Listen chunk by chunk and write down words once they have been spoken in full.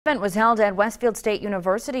Event was held at Westfield State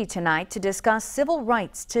University tonight to discuss civil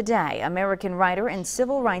rights today. American writer and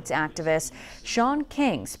civil rights activist Shaun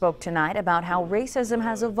King spoke tonight about how racism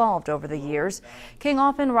has evolved over the years. King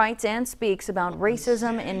often writes and speaks about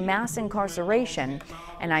racism in mass incarceration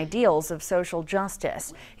and ideals of social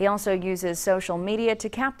justice. He also uses social media to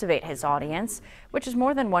captivate his audience, which is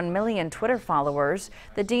more than 1 million Twitter followers.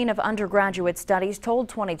 The Dean of Undergraduate Studies told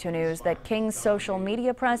 22 News that King's social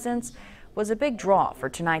media presence was a big draw for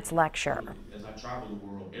tonight's lecture.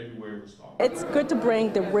 It's good to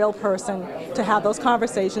bring the real person to have those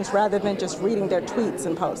conversations rather than just reading their tweets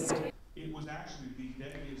and posts.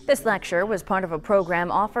 This lecture was part of a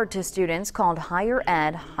program offered to students called Higher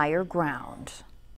Ed, Higher Ground.